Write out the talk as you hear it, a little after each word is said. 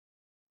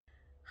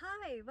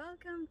Hi,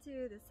 welcome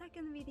to the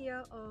second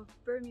video of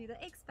Bermuda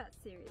Expat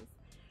series.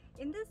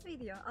 In this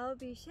video, I'll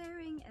be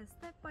sharing a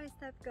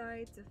step-by-step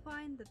guide to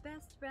find the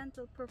best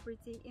rental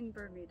property in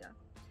Bermuda.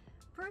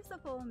 First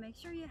of all, make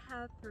sure you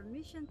have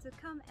permission to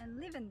come and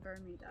live in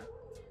Bermuda.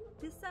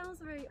 This sounds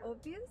very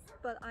obvious,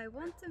 but I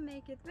want to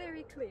make it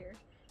very clear.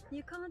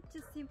 You can't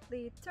just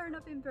simply turn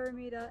up in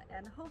Bermuda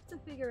and hope to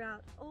figure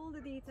out all the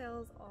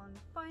details on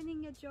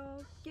finding a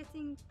job,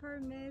 getting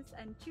permits,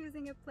 and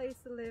choosing a place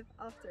to live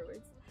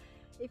afterwards.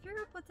 If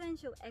you're a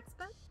potential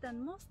expat,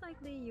 then most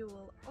likely you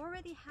will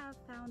already have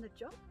found a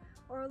job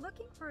or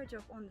looking for a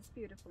job on this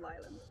beautiful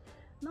island.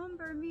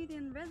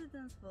 Non-Bermudian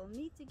residents will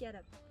need to get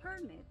a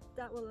permit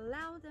that will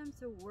allow them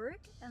to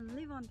work and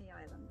live on the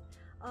island.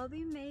 I'll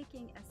be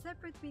making a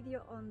separate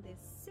video on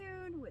this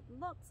soon with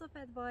lots of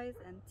advice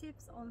and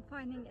tips on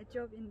finding a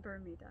job in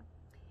Bermuda.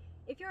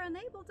 If you're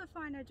unable to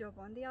find a job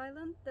on the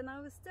island, then I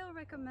would still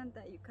recommend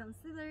that you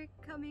consider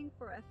coming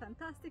for a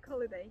fantastic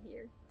holiday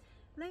here.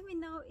 Let me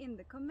know in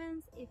the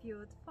comments if you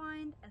would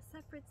find a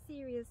separate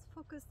series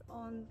focused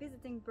on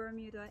visiting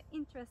Bermuda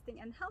interesting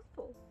and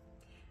helpful.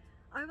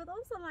 I would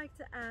also like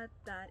to add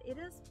that it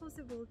is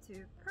possible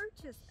to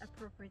purchase a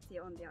property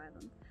on the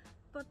island,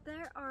 but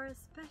there are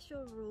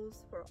special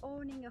rules for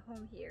owning a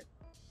home here.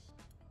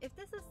 If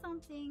this is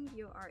something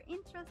you are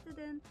interested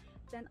in,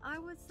 then I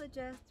would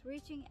suggest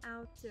reaching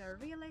out to a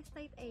real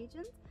estate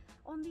agent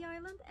on the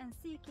island and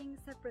seeking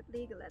separate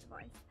legal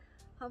advice.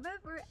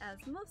 However, as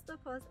most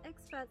of us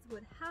expats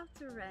would have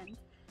to rent,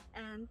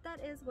 and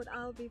that is what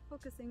I'll be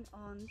focusing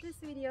on this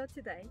video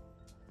today.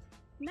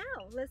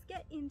 Now, let's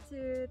get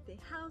into the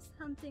house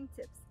hunting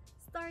tips,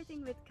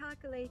 starting with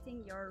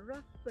calculating your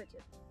rough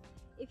budget.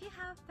 If you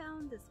have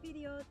found this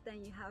video,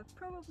 then you have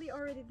probably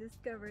already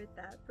discovered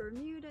that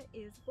Bermuda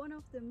is one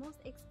of the most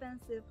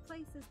expensive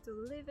places to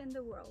live in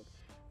the world,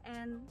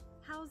 and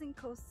housing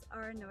costs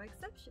are no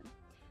exception.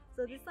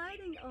 So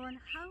deciding on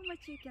how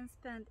much you can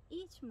spend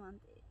each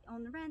month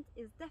on rent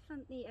is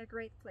definitely a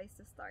great place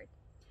to start.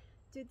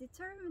 To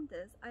determine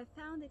this, I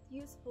found it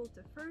useful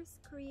to first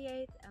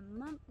create a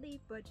monthly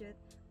budget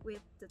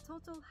with the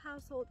total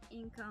household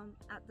income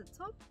at the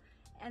top,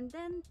 and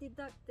then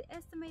deduct the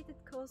estimated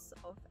costs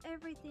of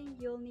everything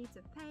you'll need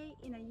to pay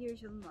in a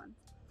usual month.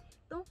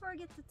 Don't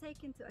forget to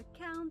take into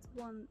account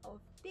one of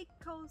big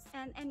costs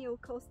and annual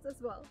costs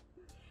as well.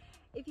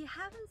 If you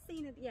haven't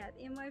seen it yet,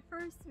 in my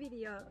first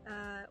video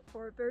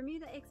for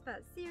Bermuda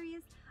Expat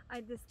series,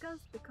 I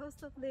discussed the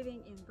cost of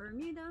living in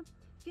Bermuda.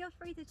 Feel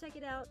free to check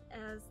it out,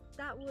 as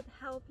that would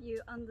help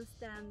you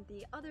understand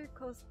the other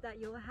costs that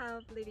you'll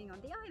have living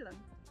on the island.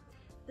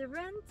 The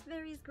rent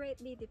varies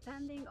greatly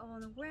depending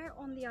on where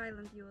on the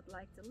island you would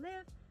like to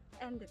live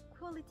and the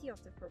quality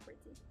of the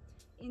property.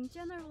 In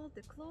general,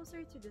 the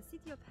closer to the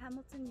city of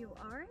Hamilton you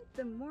are,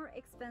 the more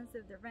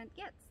expensive the rent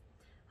gets.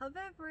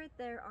 However,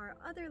 there are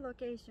other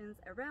locations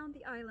around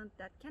the island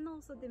that can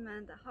also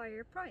demand a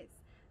higher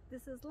price.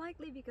 This is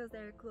likely because they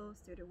are close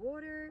to the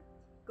water,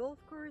 golf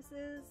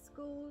courses,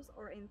 schools,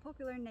 or in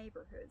popular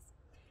neighborhoods.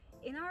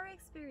 In our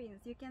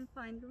experience, you can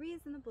find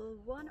reasonable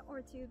 1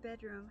 or 2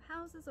 bedroom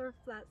houses or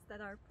flats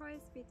that are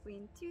priced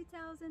between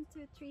 $2,000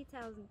 to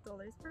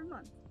 $3,000 per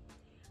month.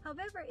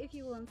 However, if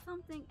you want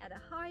something at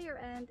a higher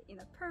end in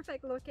a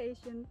perfect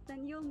location,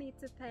 then you'll need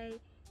to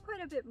pay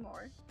quite a bit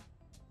more.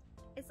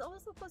 It's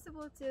also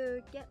possible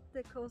to get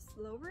the cost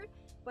lower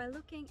by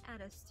looking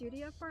at a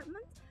studio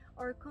apartment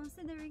or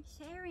considering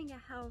sharing a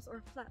house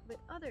or flat with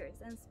others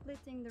and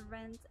splitting the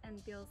rent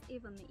and bills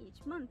evenly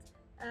each month.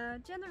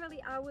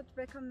 Generally, I would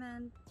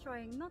recommend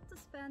trying not to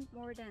spend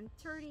more than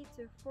 30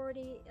 to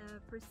 40%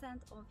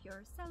 of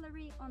your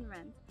salary on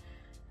rent.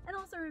 And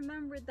also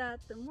remember that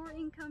the more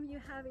income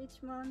you have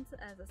each month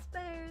as a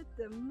spare,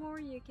 the more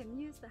you can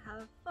use to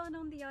have fun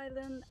on the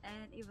island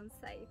and even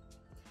save.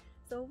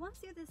 So once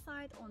you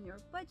decide on your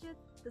budget,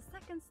 the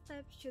second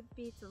step should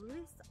be to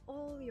list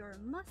all your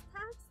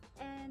must-haves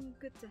and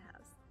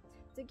good-to-haves.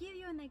 To give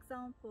you an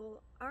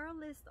example, our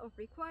list of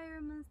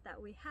requirements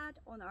that we had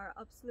on our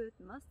absolute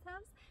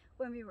must-haves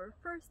when we were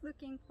first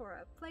looking for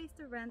a place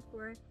to rent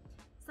were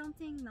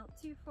something not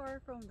too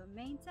far from the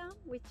main town,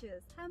 which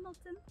is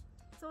Hamilton,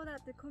 so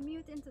that the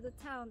commute into the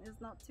town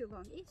is not too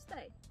long each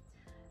day.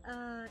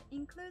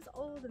 Includes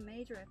all the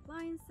major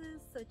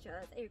appliances such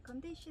as air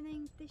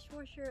conditioning,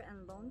 dishwasher,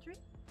 and laundry.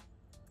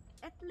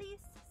 At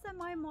least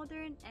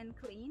semi-modern and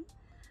clean.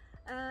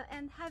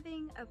 And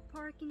having a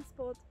parking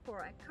spot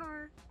for a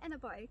car and a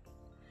bike.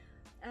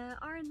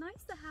 Our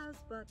nice to have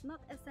but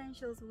not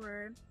essentials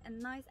were a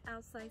nice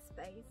outside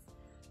space,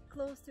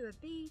 close to a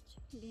beach,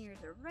 near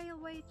the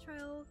railway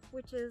trail,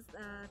 which is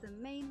the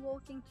main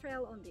walking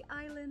trail on the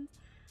island,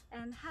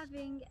 and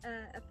having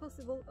a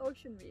possible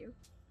ocean view.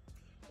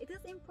 It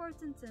is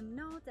important to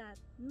know that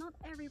not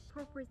every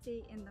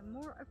property in the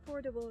more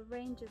affordable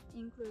ranges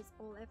includes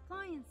all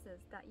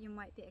appliances that you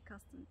might be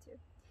accustomed to.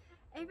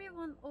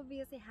 Everyone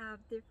obviously have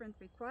different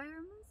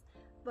requirements,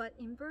 but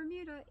in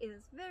Bermuda it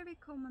is very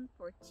common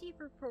for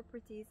cheaper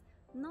properties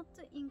not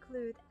to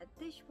include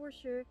a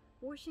dishwasher,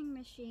 washing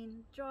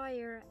machine,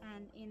 dryer,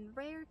 and in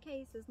rare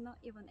cases not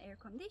even air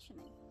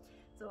conditioning.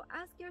 So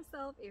ask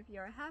yourself if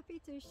you're happy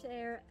to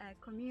share a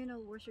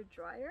communal washer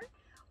dryer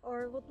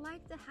or would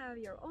like to have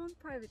your own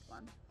private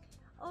one.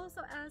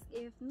 Also ask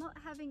if not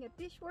having a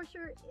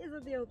dishwasher is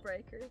a deal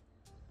breaker.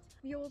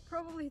 You will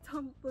probably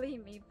don't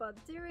believe me, but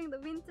during the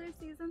winter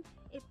season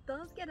it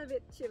does get a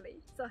bit chilly,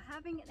 so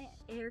having an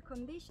air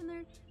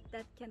conditioner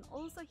that can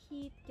also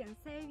heat can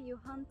save you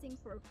hunting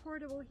for a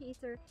portable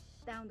heater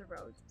down the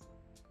road.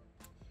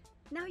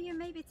 Now you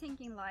may be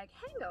thinking like,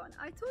 hang on,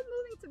 I thought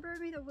moving to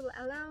Bermuda will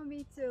allow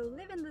me to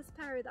live in this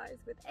paradise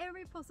with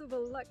every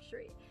possible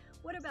luxury.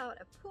 What about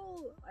a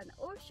pool, an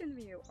ocean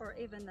view, or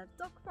even a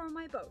dock for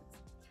my boat?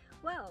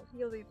 Well,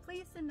 you'll be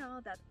pleased to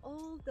know that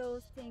all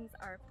those things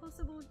are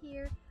possible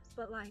here,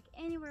 but like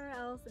anywhere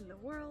else in the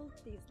world,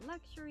 these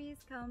luxuries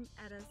come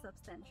at a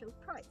substantial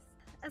price.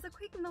 As a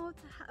quick note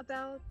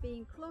about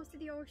being close to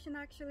the ocean,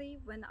 actually,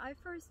 when I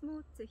first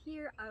moved to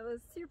here, I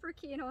was super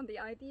keen on the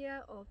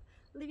idea of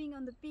living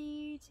on the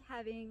beach,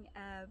 having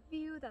a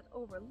view that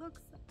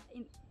overlooks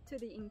into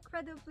the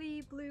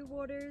incredibly blue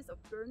waters of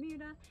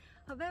Bermuda.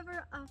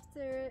 However,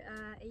 after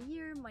a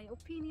year, my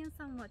opinion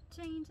somewhat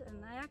changed,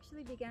 and I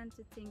actually began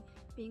to think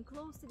being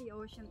close to the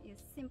ocean is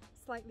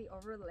slightly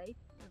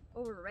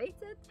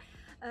overrated.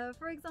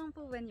 For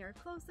example, when you're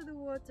close to the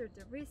water,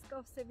 the risk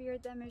of severe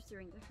damage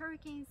during the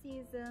hurricane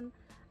season,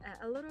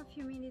 a lot of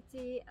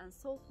humidity, and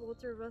salt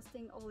water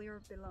rusting all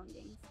your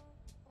belongings.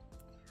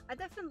 I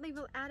definitely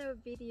will add a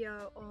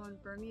video on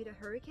Bermuda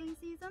hurricane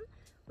season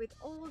with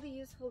all the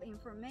useful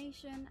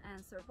information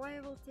and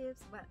survival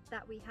tips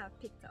that we have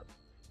picked up.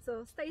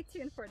 So stay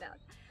tuned for that.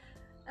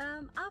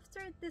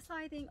 After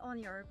deciding on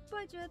your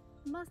budget,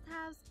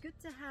 must-haves,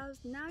 good-to-haves,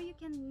 now you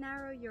can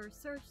narrow your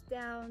search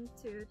down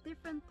to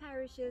different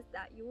parishes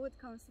that you would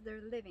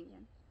consider living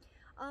in.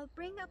 I'll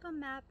bring up a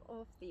map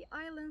of the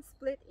island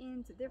split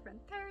into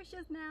different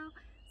parishes now,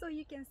 so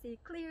you can see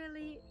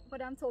clearly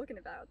what I'm talking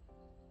about.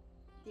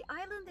 The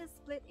island is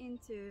split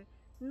into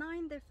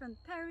 9 different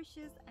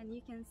parishes, and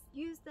you can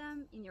use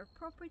them in your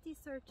property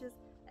searches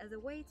as a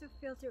way to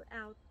filter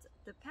out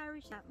the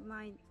parish that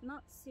might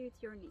not suit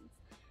your needs.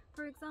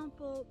 For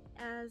example,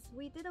 as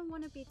we didn't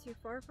want to be too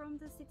far from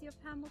the city of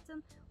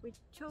Hamilton, we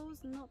chose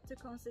not to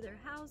consider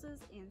houses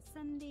in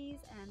Sandys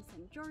and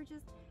St.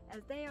 George's,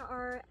 as they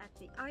are at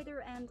the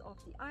either end of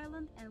the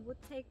island and would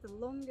take the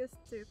longest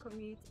to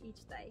commute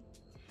each day.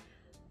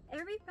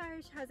 Every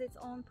parish has its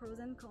own pros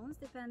and cons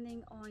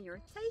depending on your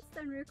taste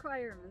and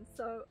requirements,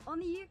 so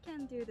only you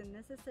can do the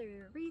necessary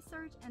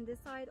research and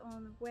decide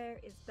on where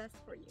is best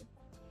for you.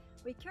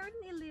 We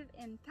currently live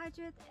in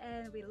Paget,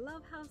 and we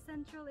love how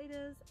central it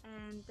is,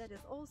 and that is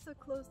also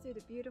close to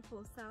the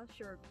beautiful South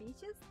Shore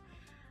beaches.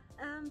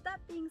 That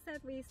being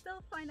said, we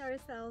still find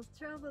ourselves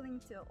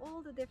traveling to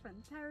all the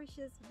different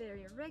parishes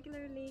very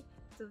regularly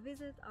to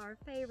visit our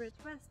favorite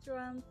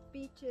restaurants,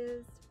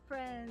 beaches,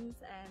 friends,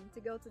 and to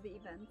go to the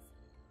events.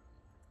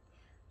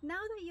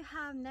 Now that you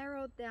have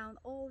narrowed down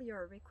all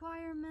your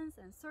requirements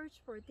and searched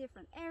for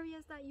different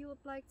areas that you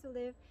would like to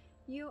live,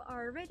 you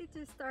are ready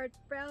to start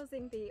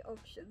browsing the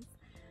options.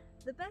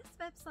 The best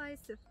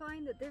websites to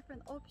find the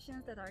different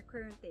options that are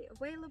currently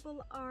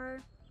available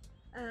are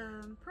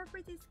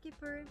Property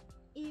Skipper,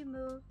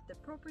 Emu, the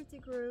Property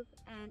Group,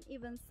 and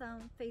even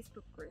some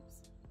Facebook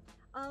groups.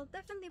 I'll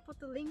definitely put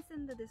the links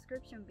in the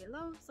description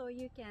below so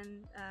you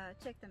can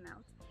check them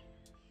out.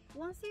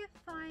 Once you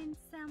find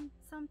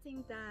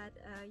something that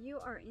you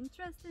are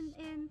interested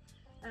in,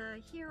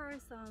 here are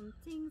some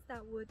things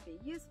that would be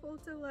useful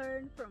to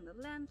learn from the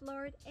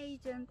landlord,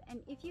 agent, and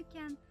if you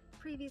can,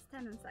 previous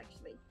tenants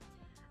actually.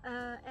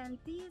 And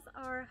these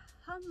are: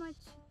 how much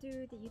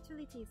do the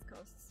utilities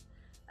cost?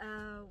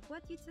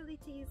 What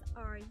utilities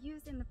are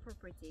used in the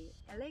property?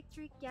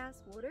 Electric,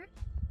 gas, water,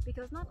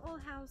 because not all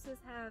houses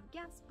have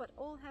gas but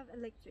all have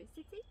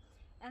electricity.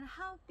 And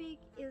how big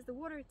is the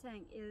water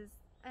tank?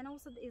 And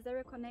also, is there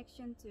a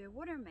connection to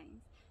water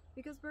mains?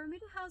 Because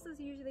Bermuda houses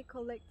usually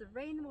collect the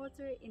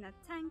rainwater in a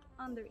tank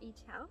under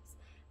each house.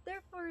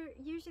 Therefore,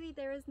 usually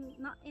there is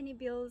not any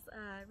bills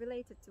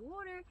related to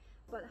water.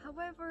 But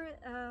however,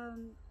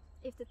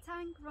 if the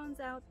tank runs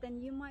out, then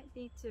you might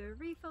need to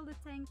refill the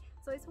tank,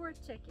 so it's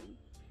worth checking.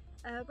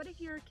 But if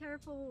you're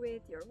careful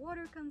with your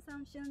water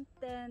consumption,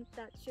 then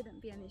that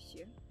shouldn't be an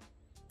issue.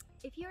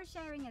 If you're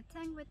sharing a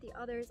tank with the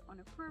others on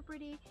a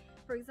property,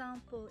 for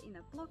example in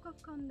a block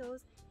of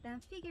condos,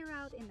 then figure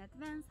out in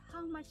advance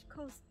how much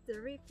cost the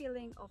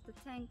refilling of the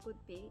tank would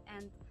be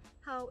and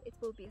how it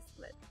will be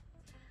split.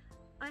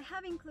 I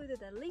have included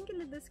a link in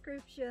the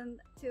description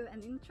to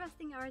an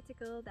interesting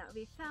article that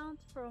we found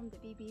from the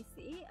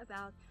BBC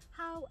about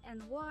how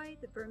and why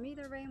the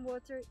Bermuda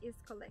rainwater is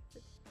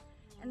collected.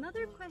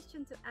 Another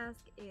question to ask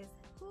is,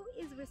 who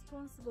is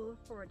responsible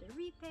for the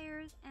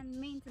repairs and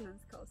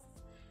maintenance costs?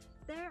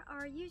 They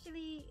are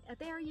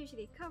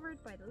usually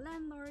covered by the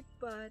landlord,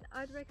 but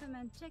I'd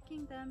recommend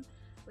checking them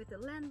with the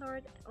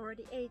landlord or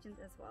the agent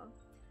as well.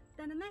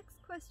 Then the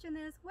next question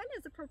is, when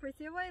is the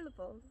property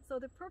available? So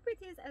the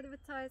properties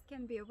advertised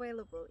can be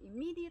available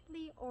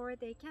immediately, or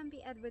they can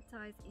be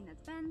advertised in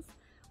advance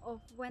of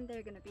when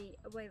they're going to be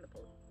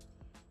available.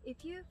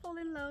 If you fall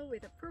in love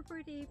with a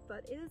property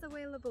but it is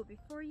available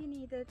before you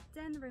need it,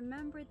 then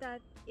remember that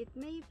it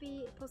may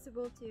be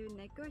possible to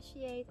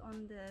negotiate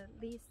on the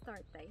lease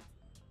start date.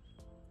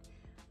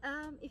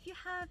 If you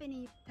have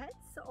any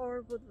pets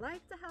or would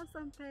like to have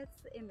some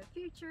pets in the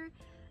future,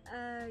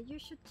 you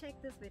should check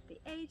this with the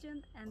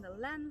agent and the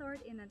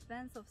landlord in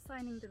advance of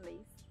signing the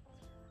lease.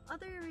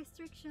 Other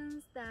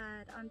restrictions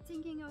that I'm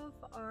thinking of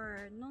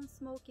are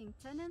non-smoking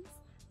tenants,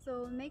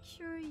 so make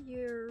sure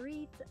you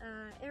read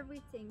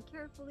everything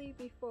carefully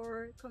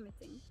before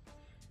committing.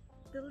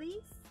 The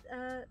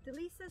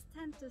leases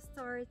tend to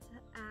start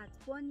at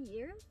 1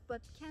 year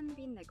but can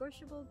be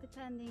negotiable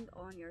depending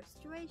on your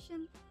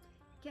situation.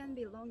 Can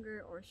be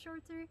longer or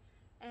shorter,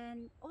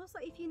 and also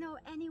if you know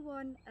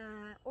anyone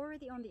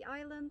already on the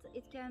island,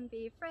 it can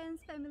be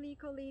friends, family,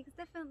 colleagues.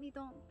 Definitely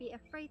don't be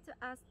afraid to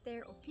ask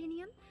their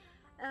opinion.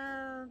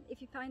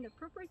 If you find a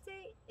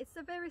property, it's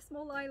a very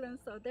small island,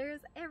 so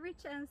there's every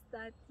chance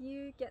that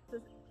you get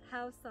to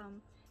have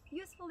some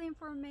useful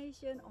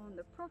information on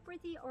the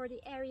property or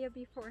the area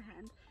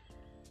beforehand.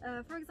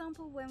 For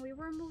example, when we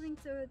were moving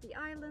to the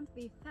island,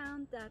 we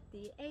found that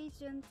the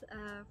agent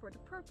for the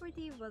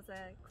property was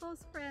a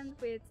close friend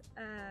with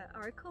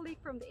our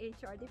colleague from the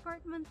HR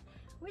department,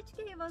 which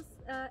gave us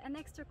an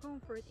extra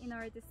comfort in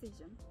our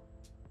decision.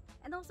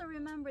 And also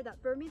remember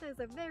that Bermuda is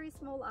a very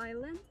small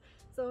island,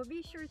 so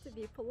be sure to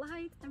be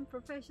polite and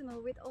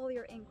professional with all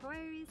your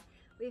inquiries.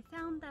 We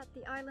found that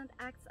the island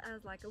acts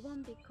as like a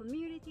one big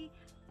community,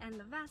 and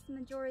the vast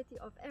majority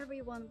of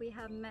everyone we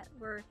have met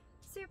were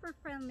super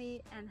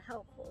friendly and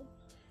helpful.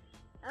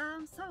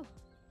 So,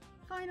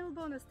 final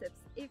bonus tips.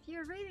 If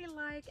you really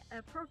like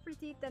a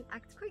property, then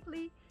act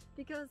quickly,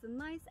 because the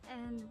nice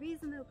and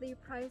reasonably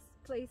priced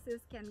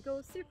places can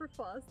go super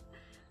fast.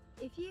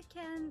 If you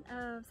can,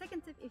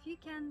 second tip, if you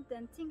can,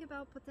 then think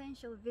about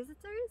potential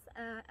visitors,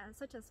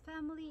 such as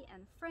family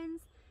and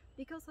friends,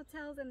 because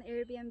hotels and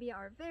Airbnb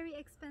are very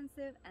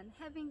expensive, and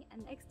having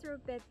an extra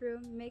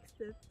bedroom makes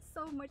it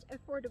so much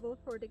affordable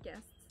for the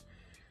guests.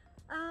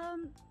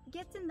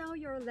 Get to know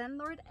your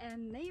landlord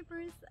and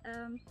neighbors.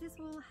 This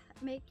will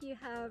make you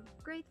have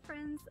great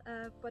friends,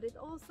 but it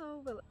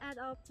also will add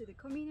up to the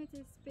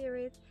community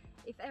spirit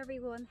if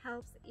everyone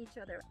helps each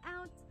other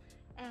out.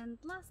 And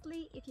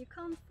lastly, if you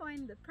can't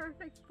find the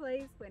perfect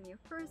place when you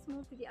first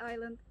move to the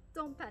island,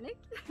 don't panic.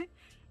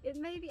 It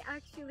may be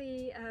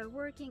actually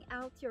working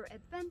out to your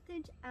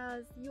advantage,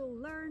 as you'll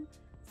learn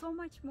so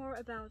much more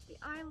about the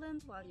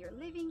island while you're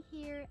living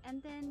here,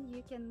 and then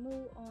you can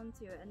move on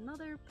to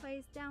another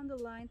place down the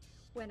line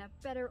when a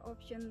better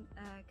option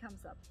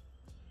comes up.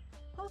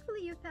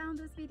 Hopefully you found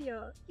this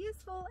video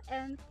useful,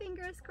 and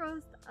fingers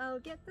crossed I'll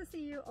get to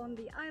see you on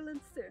the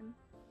island soon.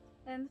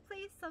 And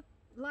please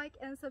like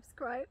and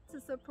subscribe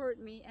to support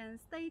me, and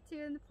stay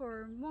tuned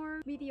for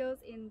more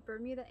videos in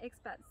Bermuda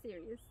Expat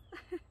series.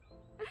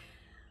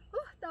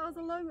 That was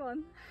a long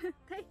one.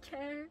 Take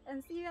care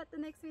and see you at the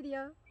next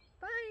video.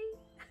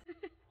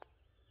 Bye!